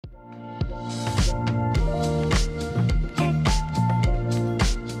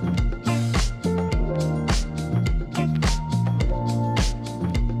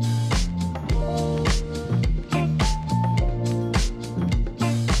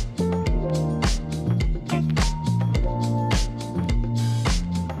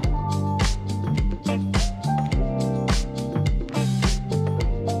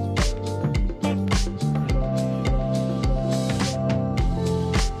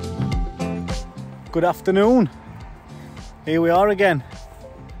Good afternoon. Here we are again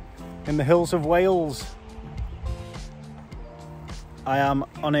in the hills of Wales. I am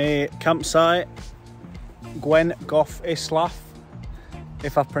on a campsite, Gwen Goff Islaf,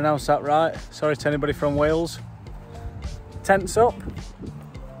 if I've pronounced that right. Sorry to anybody from Wales. Tents up.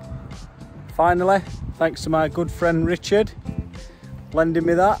 Finally, thanks to my good friend Richard, lending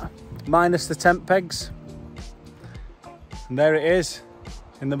me that, minus the tent pegs. And there it is,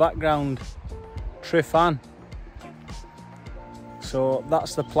 in the background, TRYFAN. So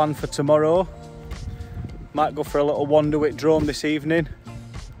that's the plan for tomorrow. Might go for a little wander with drone this evening,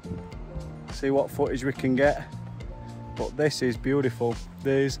 see what footage we can get. But this is beautiful.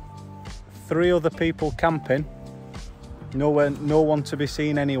 There's 3 other people camping, no one to be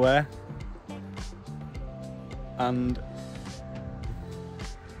seen anywhere, and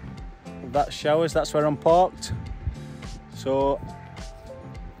that's showers. That's where I'm parked. So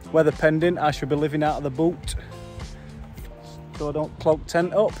weather pending, I should be living out of the boot, so I don't clog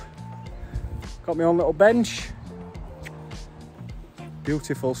tent up. Got my own little bench.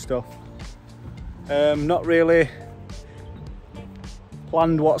 Beautiful stuff. Not really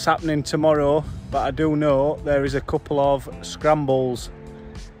planned what's happening tomorrow, but I do know there is a couple of scrambles,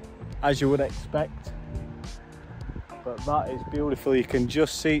 as you would expect. But that is beautiful. You can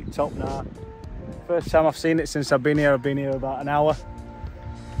just see it top now. First time I've seen it since I've been here about an hour.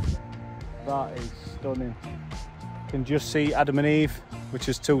 That is stunning. You can just see Adam and Eve, which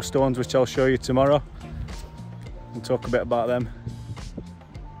is 2 stones, which I'll show you tomorrow and talk a bit about them.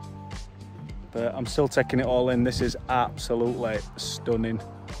 But I'm still taking it all in. This is absolutely stunning.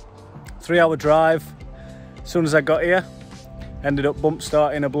 3-hour drive. As soon as I got here, ended up bump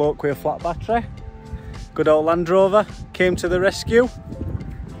starting a bloke with a flat battery. Good old Land Rover came to the rescue.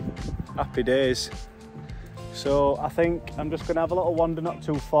 Happy days. So I think I'm just gonna have a little wander, not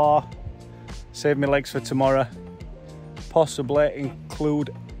too far, save my legs for tomorrow, possibly include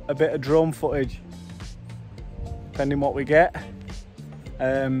a bit of drone footage, depending what we get.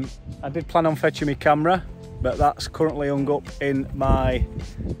 I did plan on fetching my camera, but that's currently hung up in my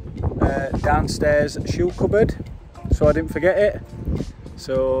downstairs shoe cupboard, so I didn't forget it.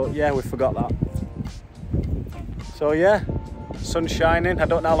 So yeah, we forgot that. So yeah, sun's shining. I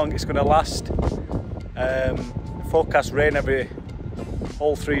don't know how long it's going to last. Forecast rain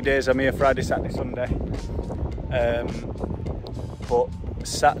all 3 days. I'm here Friday, Saturday, Sunday. But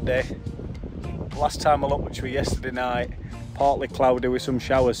Saturday, last time I looked, which was yesterday night, partly cloudy with some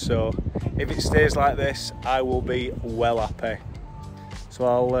showers. So if it stays like this, I will be well happy. So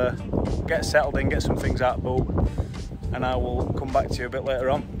I'll get settled in, get some things out of the boot, and I will come back to you a bit later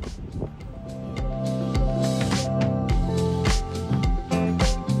on.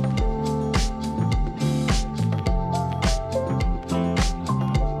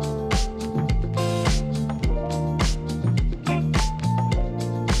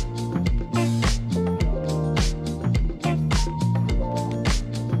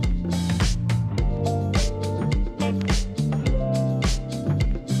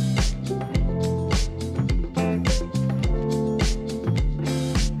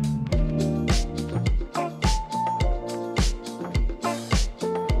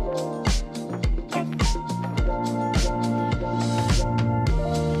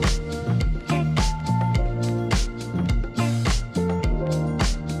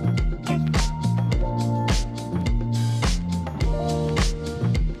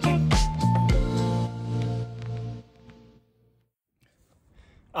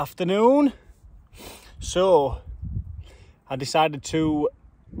 Afternoon. So I decided to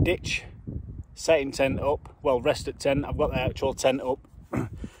ditch setting tent up, well, rest at tent. I've got the actual tent up.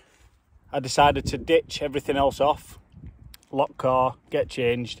 I decided to ditch everything else off, lock car, get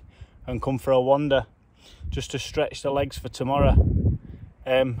changed, and come for a wander just to stretch the legs for tomorrow.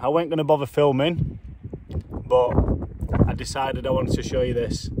 I weren't going to bother filming, but I decided I wanted to show you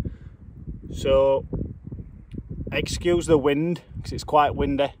this. So excuse the wind, because it's quite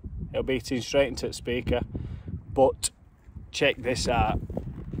windy. It'll be beating straight into the speaker, but check this out.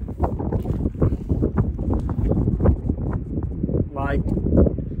 Like,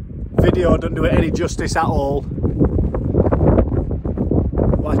 video doesn't do it any justice at all.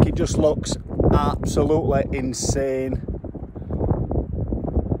 Like, it just looks absolutely insane.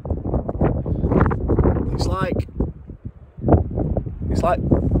 It's like,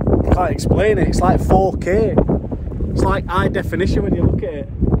 I can't explain it. It's like 4K. It's like high definition when you look at it.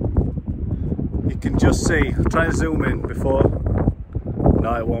 You can just see. I'll try and zoom in before.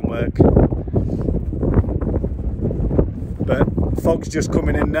 No, it won't work. But fog's just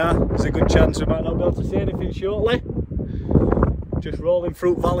coming in now. There's a good chance we might not be able to see anything shortly. Just rolling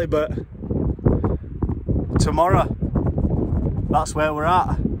through Valley, but tomorrow. That's where we're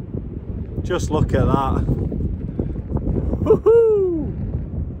at. Just look at that. Woohoo!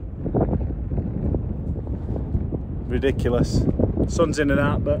 Ridiculous. Sun's in and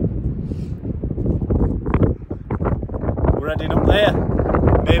out, but we're heading up there.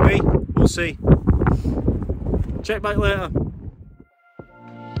 Maybe. We'll see. Check back later.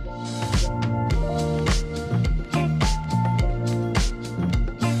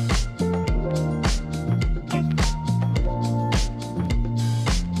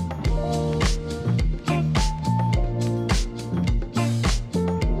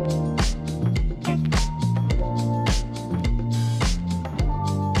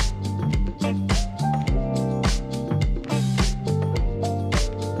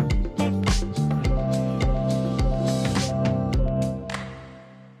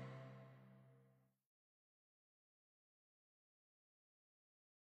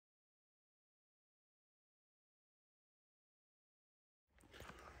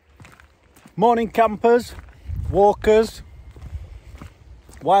 Morning campers, walkers,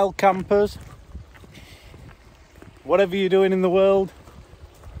 wild campers, whatever you're doing in the world.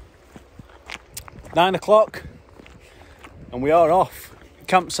 9 o'clock and we are off.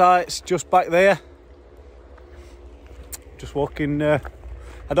 Campsite's just back there. Just walking, I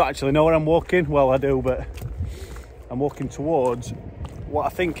don't actually know where I'm walking. Well, I do, but I'm walking towards what I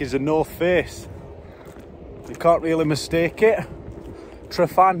think is a north face. You can't really mistake it.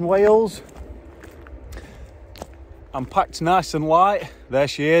 TRYFAN, Wales. I'm packed nice and light. There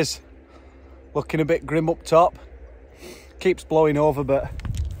she is, looking a bit grim up top. Keeps blowing over, but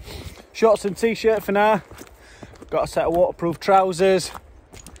shorts and t-shirt for now. Got a set of waterproof trousers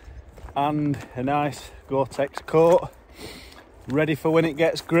and a nice Gore-Tex coat, ready for when it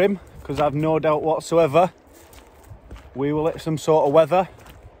gets grim, because I've no doubt whatsoever we will hit some sort of weather.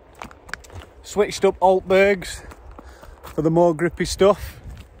 Switched up Altbergs for the more grippy stuff,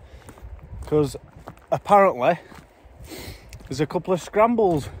 because apparently there's a couple of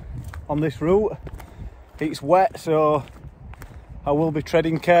scrambles on this route. It's wet, so I will be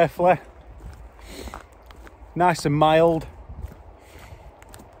treading carefully. Nice and mild.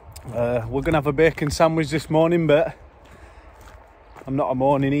 We're gonna have a bacon sandwich this morning, but I'm not a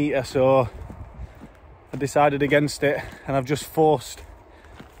morning eater, so I decided against it, and I've just forced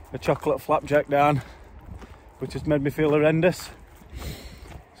a chocolate flapjack down, which has made me feel horrendous.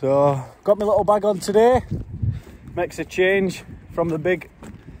 So got my little bag on today. Makes a change from the big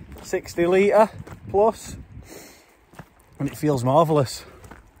 60 litre plus, and it feels marvellous.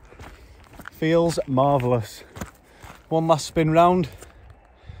 Feels marvellous. One last spin round.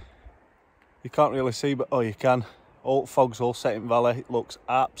 You can't really see, but oh, you can. Old Fogshull Setting Valley. It looks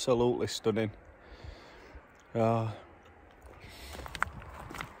absolutely stunning.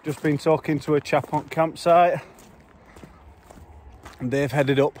 Just been talking to a chap on campsite, and they've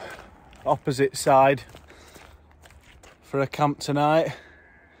headed up opposite side for a camp tonight,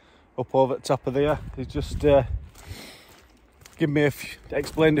 up over the top of there. He's just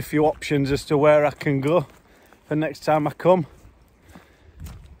explained a few options as to where I can go for next time I come.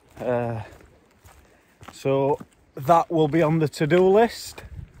 So that will be on the to-do list,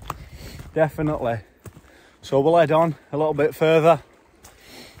 definitely. So we'll head on a little bit further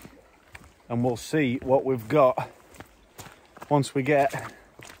and we'll see what we've got once we get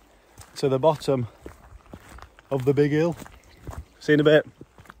to the bottom of the big hill. See you in a bit.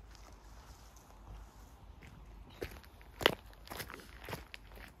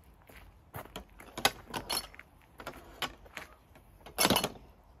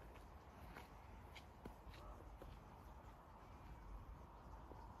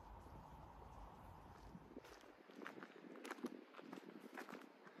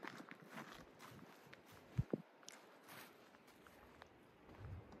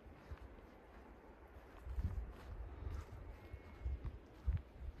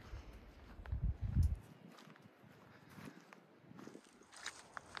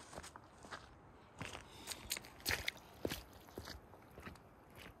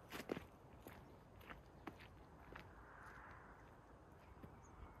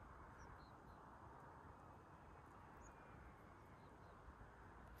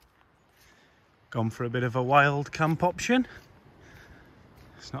 Gone for a bit of a wild camp option.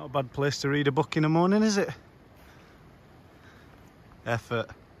 It's not a bad place to read a book in the morning, is it? Effort.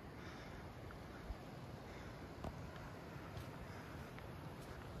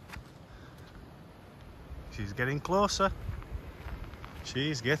 She's getting closer.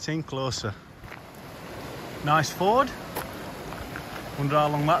 She's getting closer. Nice ford. Wonder how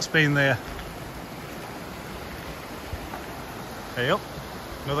long that's been there. Hey up,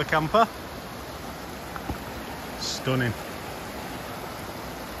 another camper. Stunning.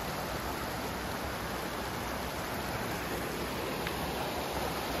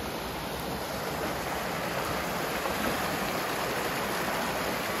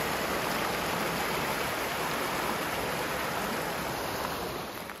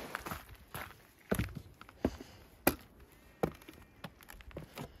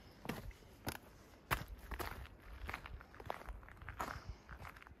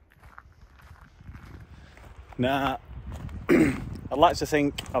 Now, I'd like to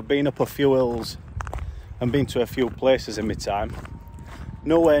think I've been up a few hills and been to a few places in my time.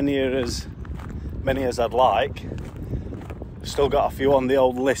 Nowhere near as many as I'd like. Still got a few on the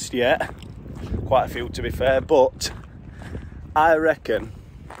old list yet. Quite a few to be fair, but I reckon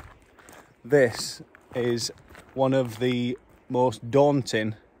this is one of the most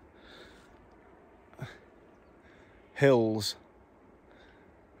daunting hills,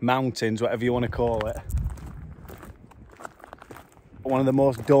 mountains, whatever you want to call it. One of the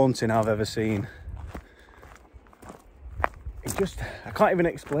most daunting I've ever seen. It just, I can't even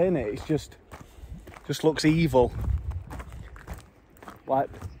explain it. It's just looks evil. Like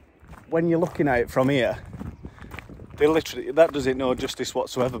when you're looking at it from here, they literally, that does it no justice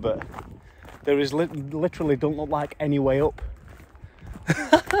whatsoever, but there is literally don't look like any way up.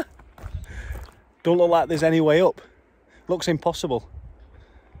 Don't look like there's any way up. Looks impossible.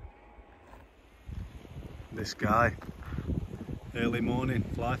 This guy. Early morning,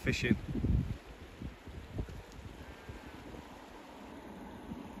 fly fishing.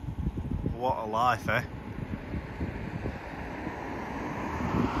 What a life, eh?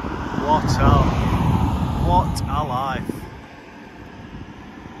 What a life.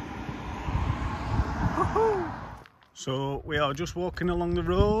 Woohoo! So we are just walking along the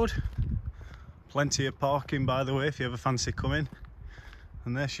road. Plenty of parking, by the way, if you ever fancy coming.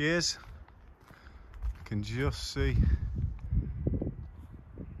 And there she is. You can just see.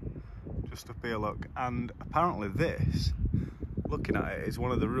 Just up here, look, and apparently this, looking at it, is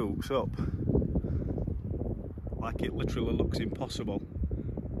one of the routes up. Like it literally looks impossible.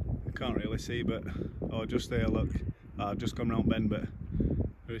 I can't really see, but oh, just there, look. I've just gone round bend, but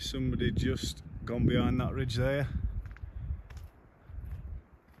there is somebody just gone behind that ridge there.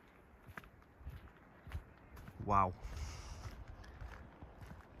 Wow.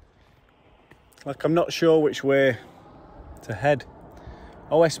 Like, I'm not sure which way to head.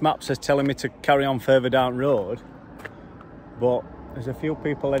 OS Maps is telling me to carry on further down road, but there's a few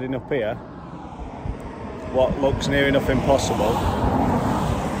people heading up here. What looks near enough impossible.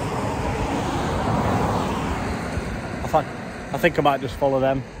 I think I might just follow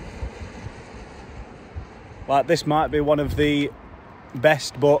them. Like, this might be one of the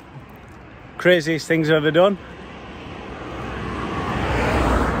best but craziest things I've ever done.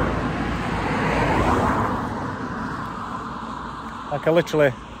 Like, I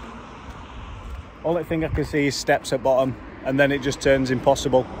literally, only thing I can see is steps at bottom, and then it just turns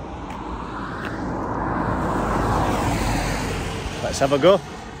impossible. Let's have a go.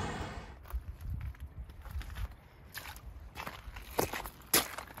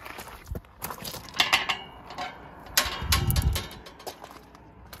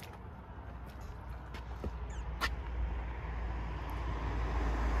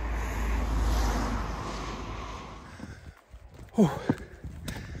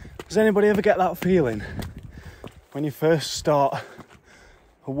 Does anybody ever get that feeling when you first start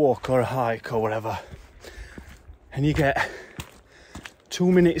a walk or a hike or whatever, and you get 2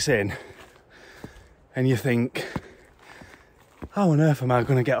 minutes in and you think, how on earth am I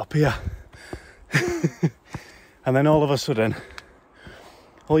going to get up here? And then all of a sudden,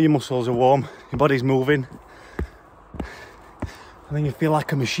 all your muscles are warm, your body's moving, and then you feel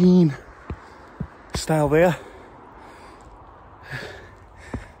like a machine. Style there.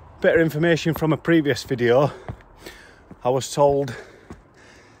 Bit of information from a previous video. I was told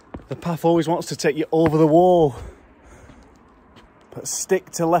the path always wants to take you over the wall, but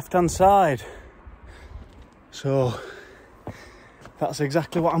stick to left hand side. So that's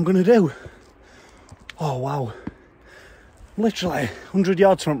exactly what I'm gonna do. Oh wow, literally 100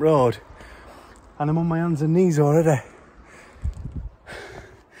 yards front road and I'm on my hands and knees already,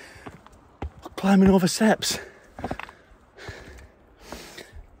 climbing over steps.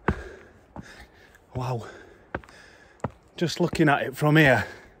 Wow, just looking at it from here,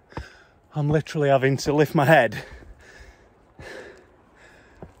 I'm literally having to lift my head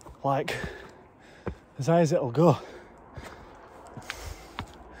like as high as it'll go.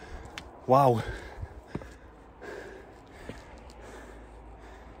 Wow.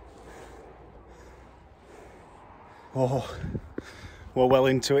 Oh, we're well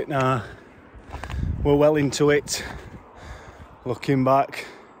into it now. We're well into it. Looking back,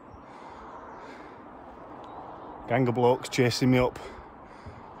 gang of blokes chasing me up.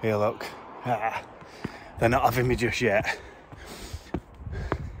 Here, look. They're not having me just yet.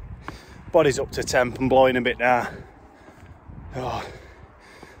 Body's up to temp and blowing a bit now. Oh,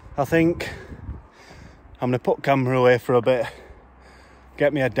 I think I'm going to put camera away for a bit,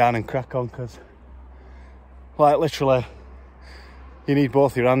 get my head down and crack on, because like literally you need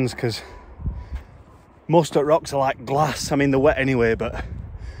both your hands, because most of the rocks are like glass. I mean, they're wet anyway, but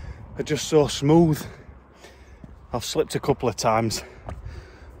they're just so smooth. I've slipped a couple of times,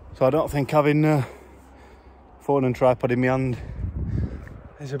 so I don't think having phone and tripod in my hand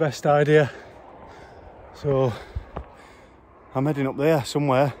is the best idea. So I'm heading up there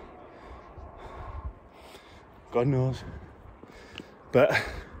somewhere, God knows, but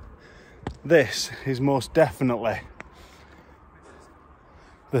this is most definitely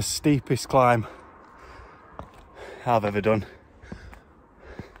the steepest climb I've ever done,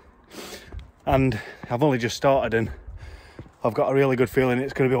 and I've only just started, and I've got a really good feeling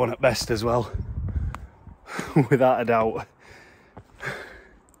it's going to be one at best as well. Without a doubt.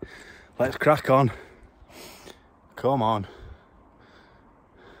 Let's crack on. Come on.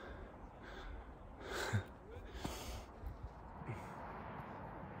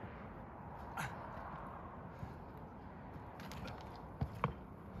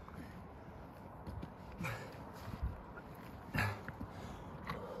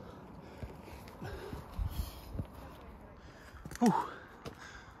 Whew.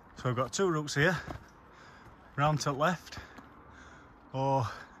 So I've got two routes here, round to the left or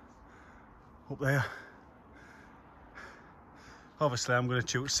up there. Obviously I'm going to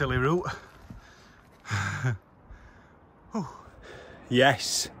choose silly route.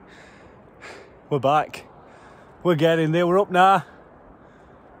 Yes, we're back, we're getting there, we're up now.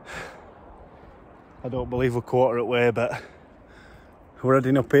 I don't believe we're quarter at way, but we're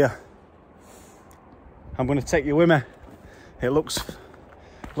heading up here. I'm going to take you with me. It looks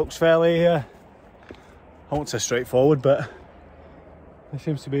fairly, I won't say straightforward, but there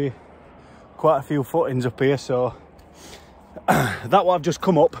seems to be quite a few footings up here. So that what I've just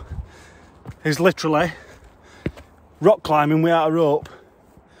come up is literally rock climbing without a rope.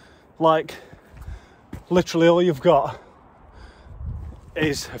 Like literally all you've got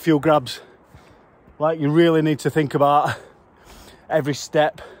is a few grabs. Like you really need to think about every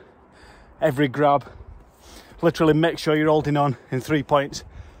step, every grab. Literally make sure you're holding on in 3 points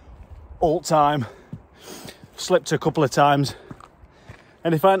all time. Slipped a couple of times,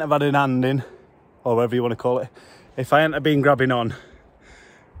 and if I hadn't have had an hand in, or whatever you want to call it, if I hadn't have been grabbing on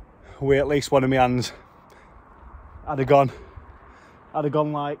with at least one of my hands, I'd have gone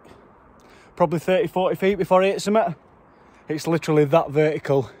like probably 30-40 feet before I hit something. It's literally that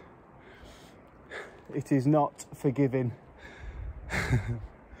vertical. It is not forgiving.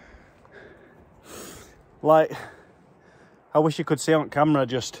 Like, I wish you could see on camera,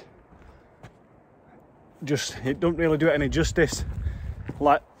 just it don't really do it any justice.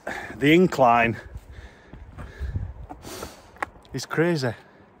 Like, the incline is crazy.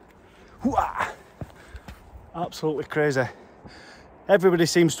 Hoo-ah! Absolutely crazy. Everybody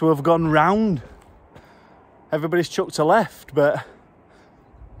seems to have gone round. Everybody's chucked a left, but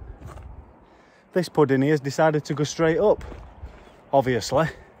this pudding here has decided to go straight up. Obviously.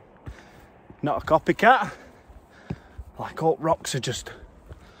 Not a copycat. Like, all rocks are just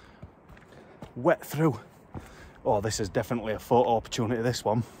wet through. Oh, this is definitely a photo opportunity, this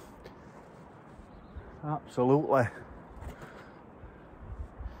one. Absolutely.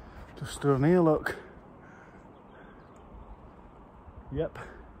 Just down here, look. Yep.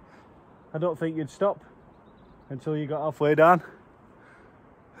 I don't think you'd stop until you got halfway down.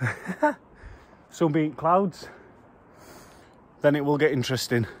 Some beat clouds. Then it will get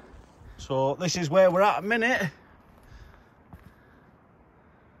interesting. So this is where we're at a minute.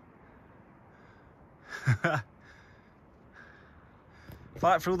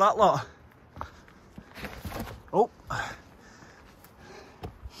 Fight through that lot. Oh.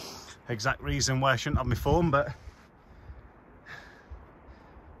 Exact reason why I shouldn't have my phone, but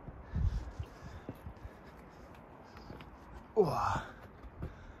oh.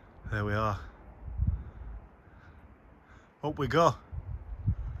 There we are. Up we go.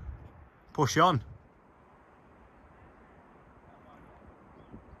 Push on.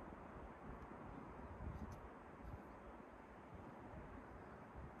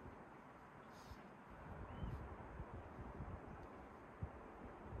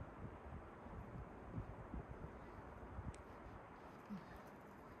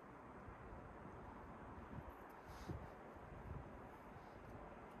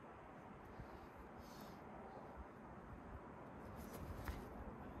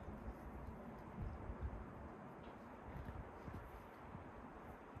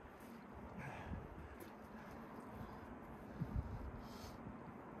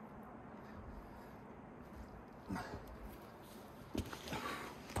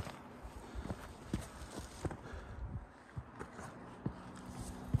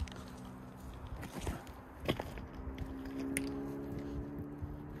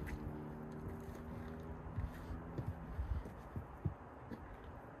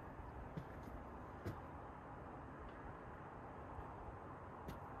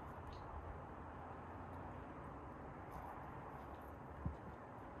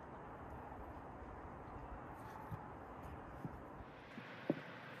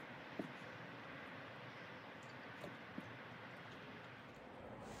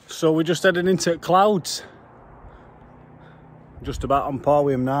 So we're just heading into clouds. Just about on par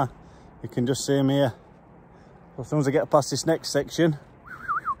with him now. You can just see him here. As soon as I get past this next section,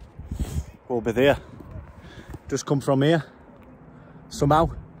 we'll be there. Just come from here. Somehow.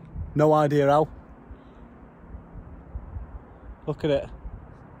 No idea how. Look at it.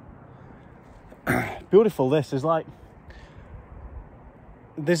 Beautiful this is like,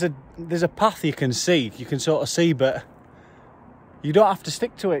 there's a path you can see, you can sort of see, but you don't have to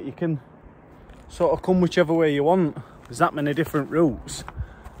stick to it. You can sort of come whichever way you want. There's that many different routes.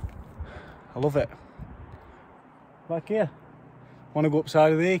 I love it. Like here, want to go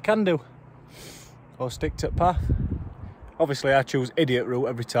upside of the, you can do, or stick to the path. Obviously I choose idiot route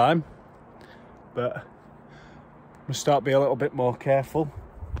every time, but I'm gonna start being a little bit more careful.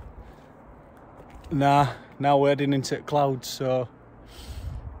 Now we're heading into clouds, so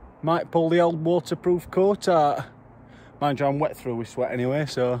might pull the old waterproof coat out. Mind you, I'm wet through with sweat anyway,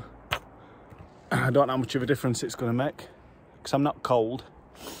 so I don't know how much of a difference it's going to make, because I'm not cold.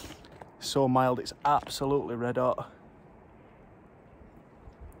 It's so mild, it's absolutely red hot.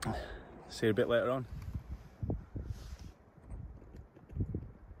 See you a bit later on.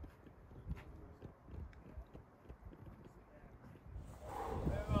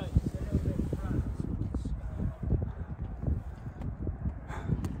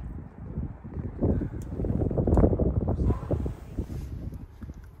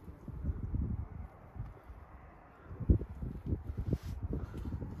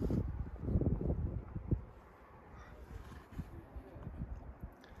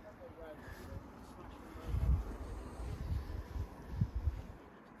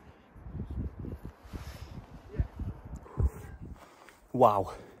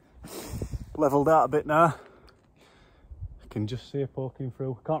 Wow, levelled out a bit now. I can just see it poking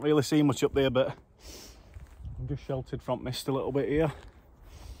through. Can't really see much up there, but I'm just sheltered from mist a little bit here.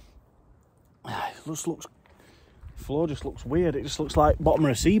 It just looks, floor just looks weird. It just looks like bottom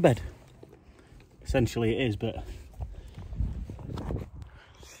of a seabed. Essentially it is, but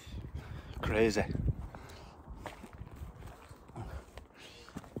crazy.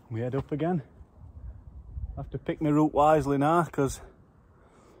 We head up again. I have to pick my route wisely now, because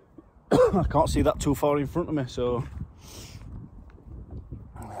I can't see that too far in front of me. So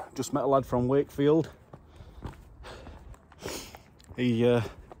just met a lad from Wakefield. He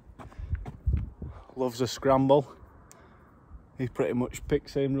loves a scramble. He pretty much picked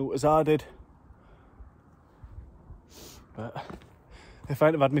the same route as I did, but if I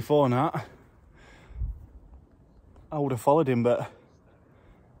hadn't have had my phone out, I would have followed him, but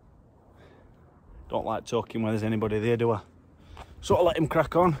don't like talking when there's anybody there, do I? Sort of let him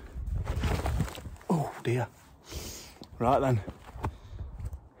crack on. Oh dear. Right then.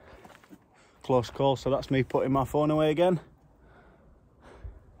 Close call, so that's me putting my phone away again.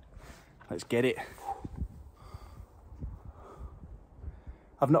 Let's get it.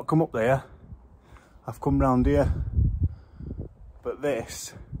 I've not come up there. I've come round here. But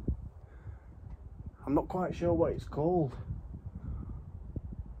this, I'm not quite sure what it's called.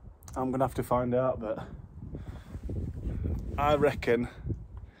 I'm gonna have to find out, but I reckon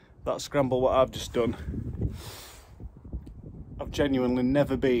that scramble what I've just done, I've genuinely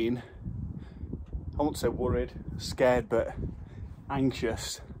never been, I won't say worried, scared, but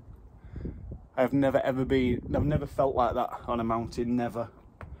anxious. I've never ever been, I've never felt like that on a mountain, never.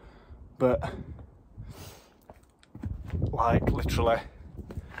 But like literally,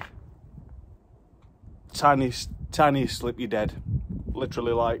 tiniest slip you're dead.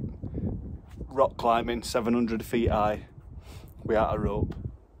 Literally like rock climbing 700 feet high without a rope.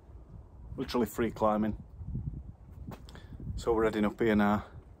 Literally free climbing. So we're heading up here now.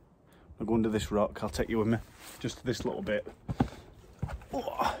 I'll go under this rock. I'll take you with me just to this little bit.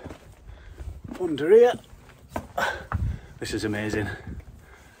 Oh, under here. This is amazing.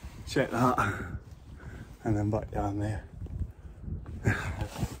 Check that. And then back down there.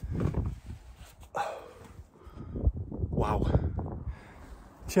 Wow.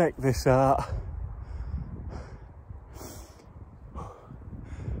 Check this out.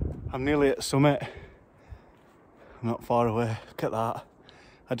 I'm nearly at the summit. I'm not far away. Look at that.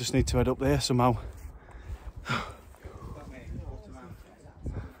 I just need to head up there somehow.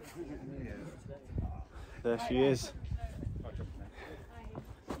 There she is.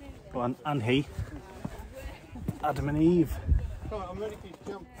 Go on, and he. Adam and Eve.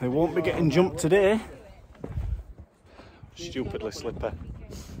 They won't be getting jumped today. Stupidly slipper.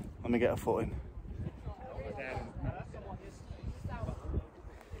 Let me get a foot in.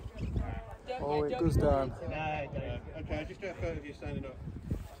 Oh, it goes down. Okay, just do a photo of you standing up.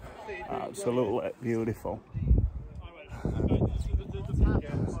 Absolutely beautiful.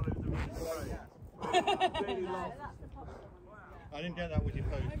 I didn't get that with your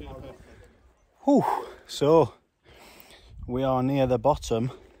post. Whew. So we are near the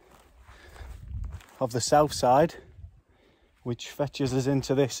bottom of the south side, which fetches us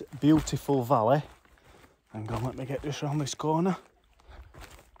into this beautiful valley. Hang on, let me get just around this corner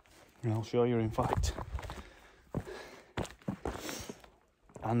and I'll show you, in fact.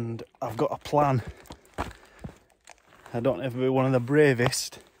 And I've got a plan. I don't ever be one of the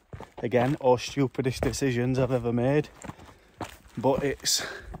bravest, again, or stupidest decisions I've ever made, but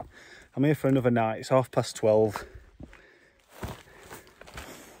I'm here for another night. It's 12:30.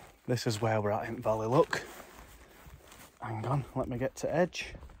 This is where we're at in Valley, look. Hang on, let me get to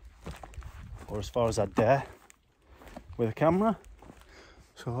edge, or as far as I dare with a camera.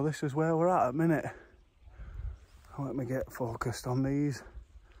 So this is where we're at a minute. Let me get focused on these.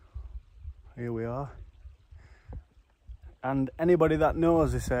 Here we are. And anybody that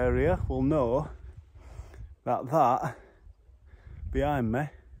knows this area will know that behind me,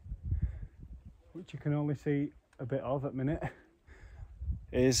 which you can only see a bit of at the minute,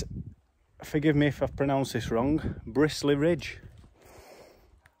 is, forgive me if I've pronounced this wrong, Bristly Ridge.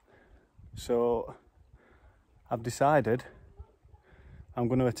 So I've decided I'm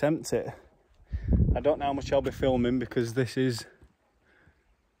going to attempt it. I don't know how much I'll be filming because this is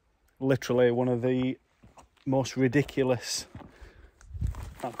literally one of the most ridiculous,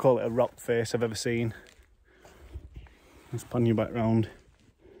 I'll call it a rock face, I've ever seen. Let's pan you back round.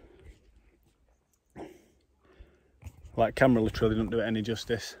 Like, camera literally doesn't do it any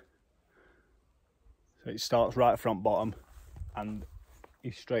justice. So it starts right front bottom and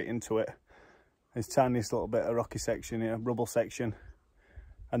you're straight into it. There's tiniest little bit of rocky section here, rubble section,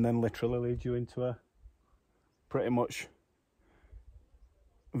 and then literally leads you into a pretty much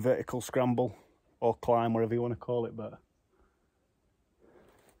vertical scramble or climb, whatever you want to call it, but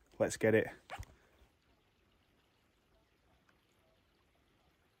let's get it.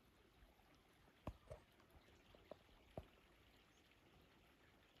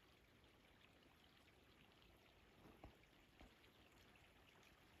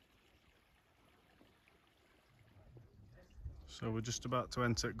 So we're just about to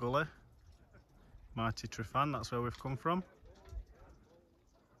enter Gully, mighty TRYFAN, that's where we've come from.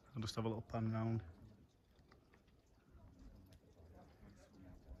 I'll just have a little pan round.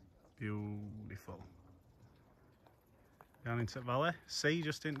 Beautiful. Down into the valley, sea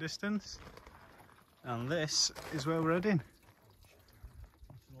just in distance. And this is where we're heading.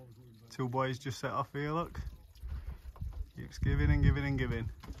 Two boys just set off here, look. Keeps giving and giving and giving.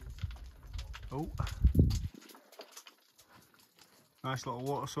 Oh. Nice little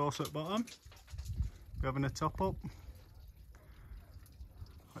water source at the bottom. We're having a top up.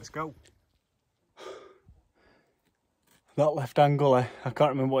 Let's go. That left angle, I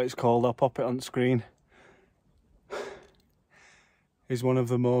can't remember what it's called, I'll pop it on the screen, is one of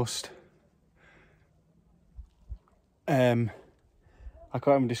the most, I can't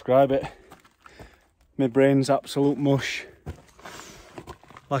even describe it. My brain's absolute mush.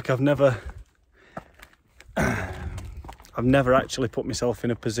 Like I've never actually put myself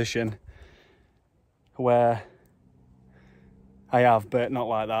in a position where I have, but not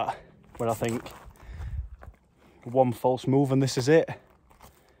like that, where I think one false move and this is it,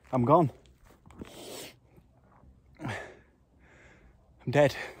 I'm gone, I'm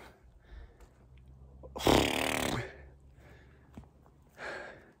dead.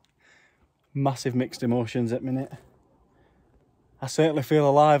 Massive mixed emotions at the minute. I certainly feel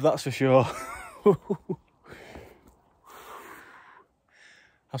alive, that's for sure.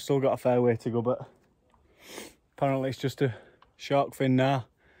 I've still got a fair way to go, but apparently it's just a shark fin now,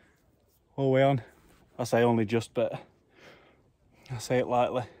 all the way on. I say only just, but I say it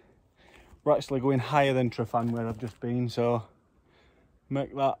lightly. We're actually going higher than TRYFAN where I've just been, so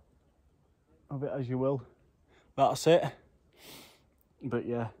make that of it as you will. That's it. But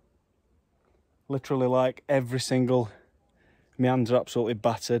yeah, literally like every single, my hands are absolutely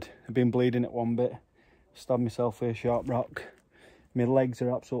battered. I've been bleeding at one bit. Stabbed myself with a sharp rock. My legs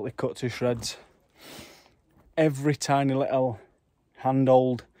are absolutely cut to shreds. Every tiny little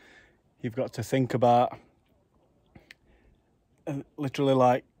handhold you've got to think about. Literally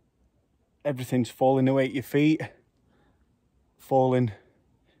like everything's falling away at your feet. Falling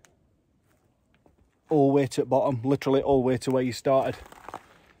all the way to the bottom, literally all the way to where you started.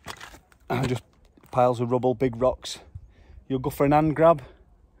 And just piles of rubble, big rocks. You'll go for an hand grab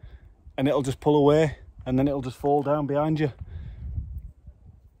and it'll just pull away and then it'll just fall down behind you.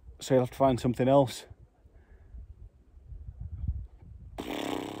 So you'll have to find something else.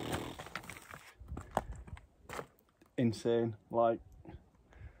 Insane, like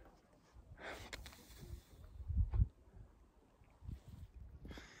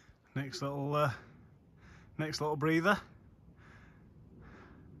Next little breather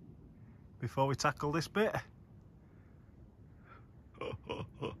before we tackle this bit.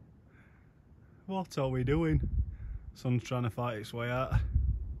 What are we doing? Sun's trying to fight its way out.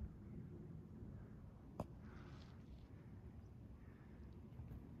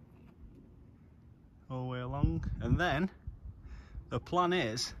 All the way along, and then the plan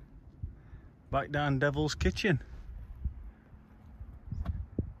is back down Devil's Kitchen.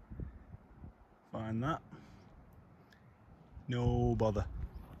 Find that. No bother.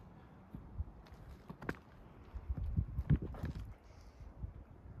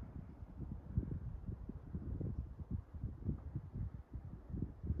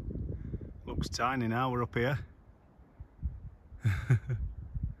 Looks tiny now, we're up here.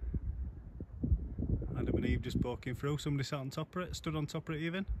 Adam and Eve just poking through. Somebody sat on top of it, stood on top of it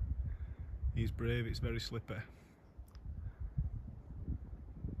even. He's brave, it's very slippy.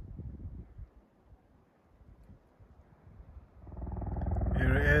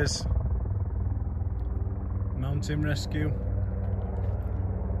 Here it is. Mountain rescue.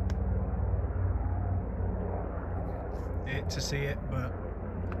 Hate to see it, but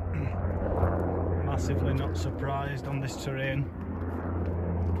massively not surprised on this terrain.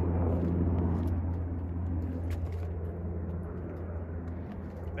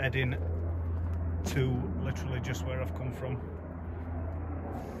 Heading to literally just where I've come from.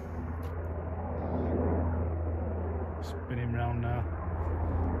 Spinning round now.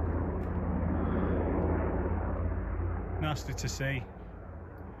 Nasty to see.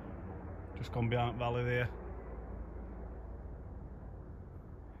 Just gone behind valley there.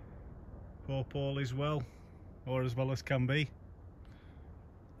 Hope all is well, or as well as can be.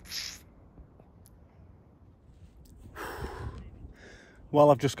 Well,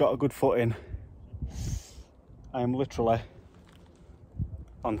 I've just got a good footing. I am literally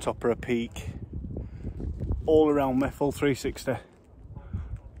on top of a peak, all around me, full 360.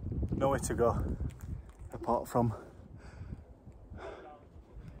 Nowhere to go apart from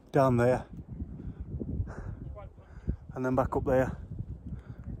down there and then back up there.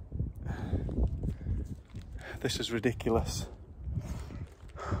 This is ridiculous.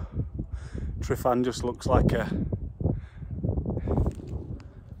 TRYFAN just looks like a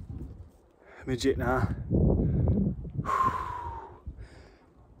midget now.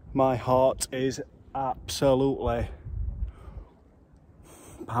 My heart is absolutely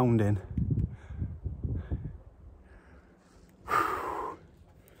pounding.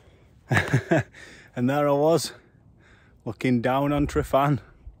 And there I was, looking down on TRYFAN.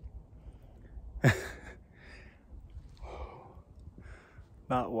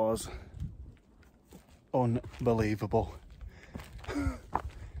 That was unbelievable.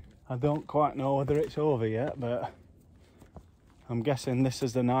 I don't quite know whether it's over yet, but I'm guessing this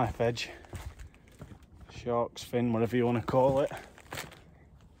is the knife edge. Shark's fin, whatever you want to call it.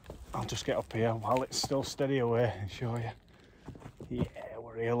 I'll just get up here while it's still steady away and show you. Yeah,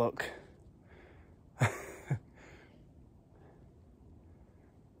 we're here, look.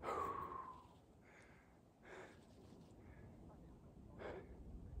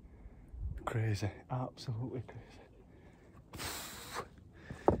 Crazy, absolutely crazy.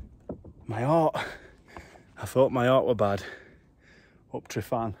 My heart, I thought my heart were bad up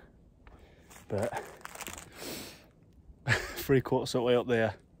TRYFAN, but 3/4 of the way up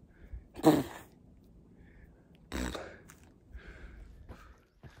there.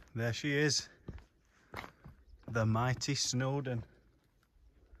 There she is, the mighty Snowdon.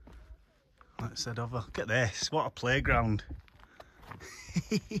 Let's head over. Look at this, what a playground.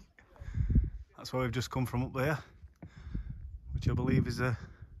 That's where we've just come from up there, which I believe is a,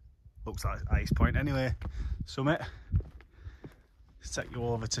 looks like ice point anyway, summit. Let's take you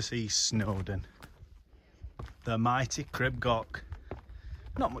over to see Snowdon, the mighty Cribgoch.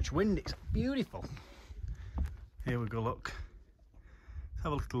 Not much wind, it's beautiful. Here we go, look. Let's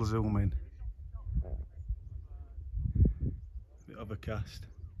have a little zoom in. Bit of a cast.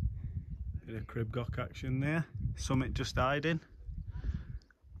 Bit of Cribgoch action there. Summit just hiding.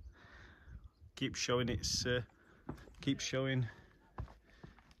 Keeps showing its, keeps showing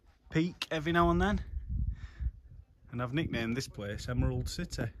peak every now and then. And I've nicknamed this place Emerald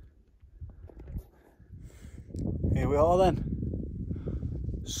City. Here we are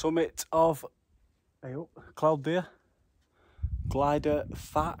then. Summit of Glyder, Glyder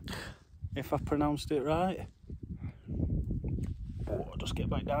Fach, if I pronounced it right. Oh, I'll just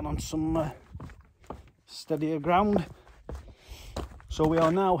get back down on some steadier ground. So we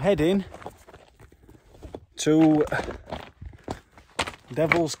are now heading to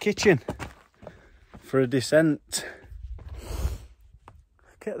Devil's Kitchen for a descent.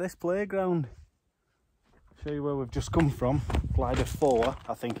 Look at this playground. Show you where we've just come from. Glyder 4,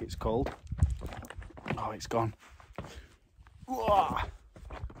 I think it's called. Oh, it's gone. Whoa.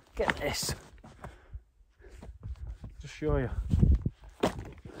 Get this. Just show you.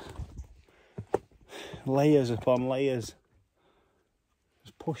 Layers upon layers.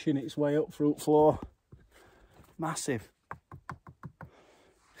 Just pushing its way up fruit floor. Massive.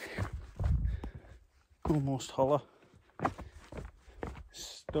 Almost hollow.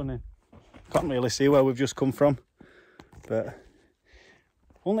 Stunning. Can't really see where we've just come from, but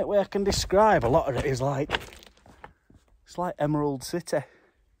only way I can describe a lot of it is like, it's like Emerald City.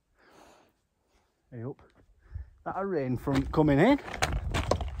 Hey up. That a rain front coming in.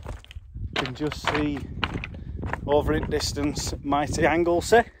 You can just see over in distance mighty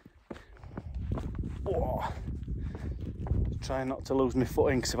Anglesey. Whoa. Trying not to lose my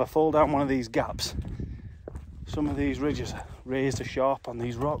footing, because if I fall down one of these gaps, some of these ridges are razor sharp on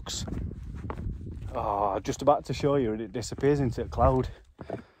these rocks. Oh, just about to show you, and it disappears into a cloud.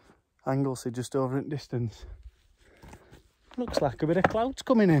 Anglesey just over in distance. Looks like a bit of clouds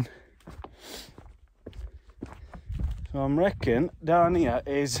coming in. So I'm reckon down here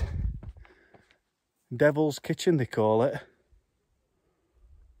is Devil's Kitchen, they call it.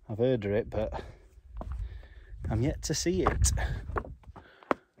 I've heard of it, but I'm yet to see it.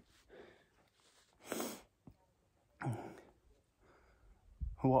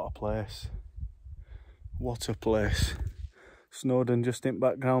 What a place. What a place. Snowdon just in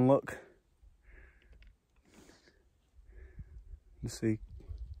background, look. You see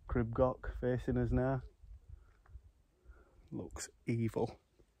Cribgock facing us now. Looks evil.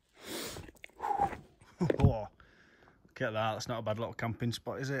 Oh, look at that, that's not a bad little camping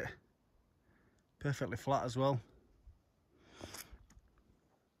spot, is it? Perfectly flat as well.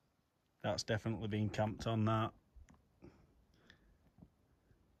 That's definitely been camped on, that.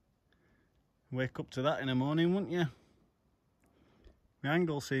 Wake up to that in the morning, wouldn't you? The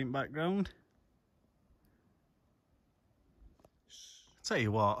Anglesey in background. Tell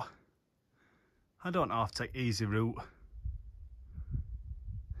you what, I don't know how to take easy route.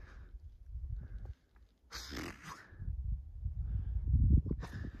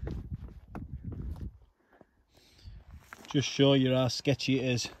 Just show you how sketchy it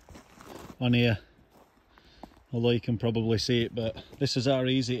is on here. Although you can probably see it, but this is how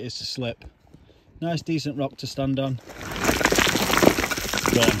easy it is to slip. Nice decent rock to stand on.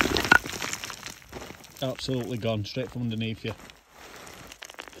 Gone. Absolutely gone, straight from underneath you.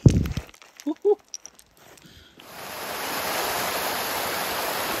 Woohoo.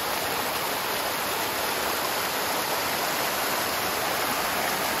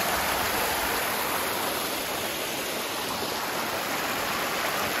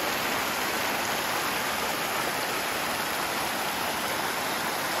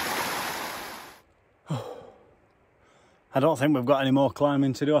 I don't think we've got any more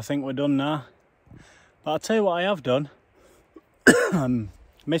climbing to do. I think we're done now. But I'll tell you what I have done.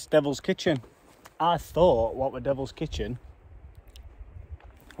 Missed Devil's Kitchen. I thought what the Devil's Kitchen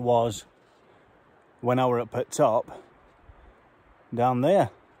was when I were up at top down there,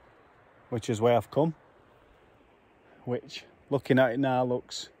 which is where I've come. Which, looking at it now,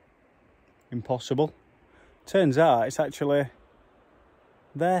 looks impossible. Turns out it's actually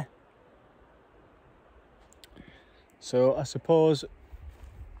there. So I suppose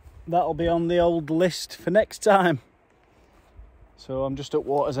that'll be on the old list for next time. So I'm just at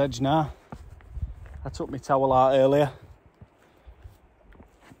water's edge now. I took my towel out earlier.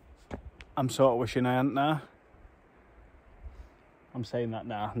 I'm sort of wishing I hadn't now. I'm saying that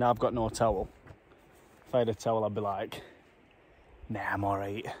now. Now I've got no towel. If I had a towel, I'd be like, nah, I'm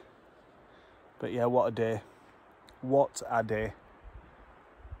alright. But yeah, what a day. What a day.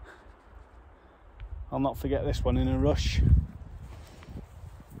 I'll not forget this one in a rush.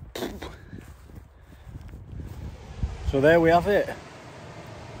 So there we have it.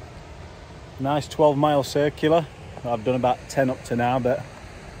 Nice 12-mile circular. I've done about 10 up to now, but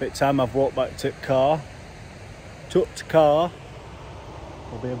by the time I've walked back to the car,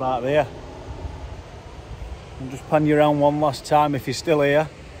 we'll be about there. I'll just pan you around one last time if you're still here.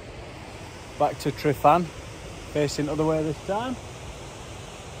 Back to TRYFAN, facing the other way this time.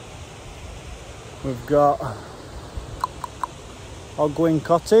 We've got Ogwyn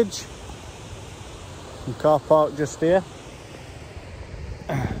Cottage and car park just here.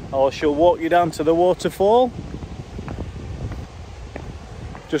 I shall walk you down to the waterfall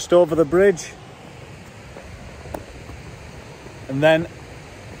just over the bridge, and then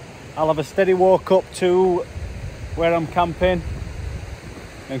I'll have a steady walk up to where I'm camping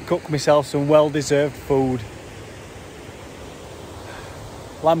and cook myself some well-deserved food.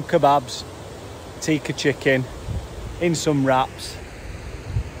 lamb kebabs, tikka chicken, in some wraps.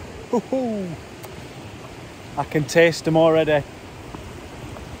 Woohoo! I can taste them already.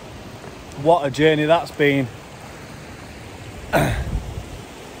 What a journey that's been.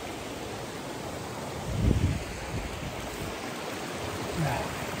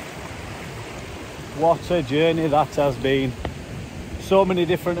 What a journey that has been. So many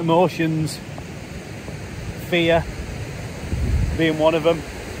different emotions. Fear being one of them.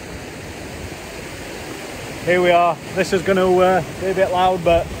 Here we are. This is going to be a bit loud,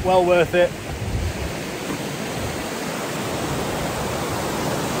 but well worth it.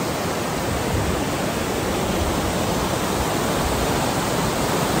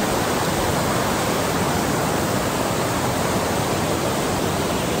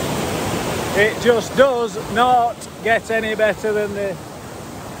 It just does not get any better than this.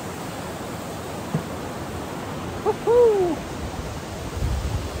 Woohoo!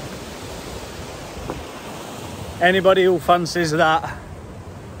 Anybody who fancies that,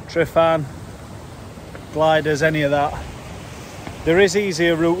 TRYFAN, gliders, any of that, there is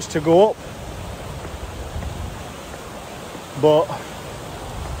easier routes to go up, but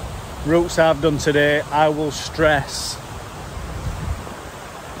routes I've done today, I will stress,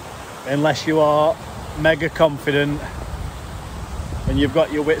 unless you are mega confident and you've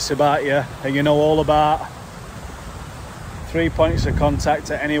got your wits about you and you know all about 3 points of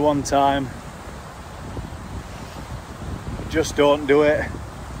contact at any one time, just don't do it.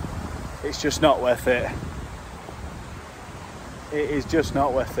 It's just not worth it. It is just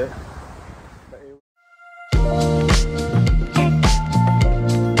not worth it.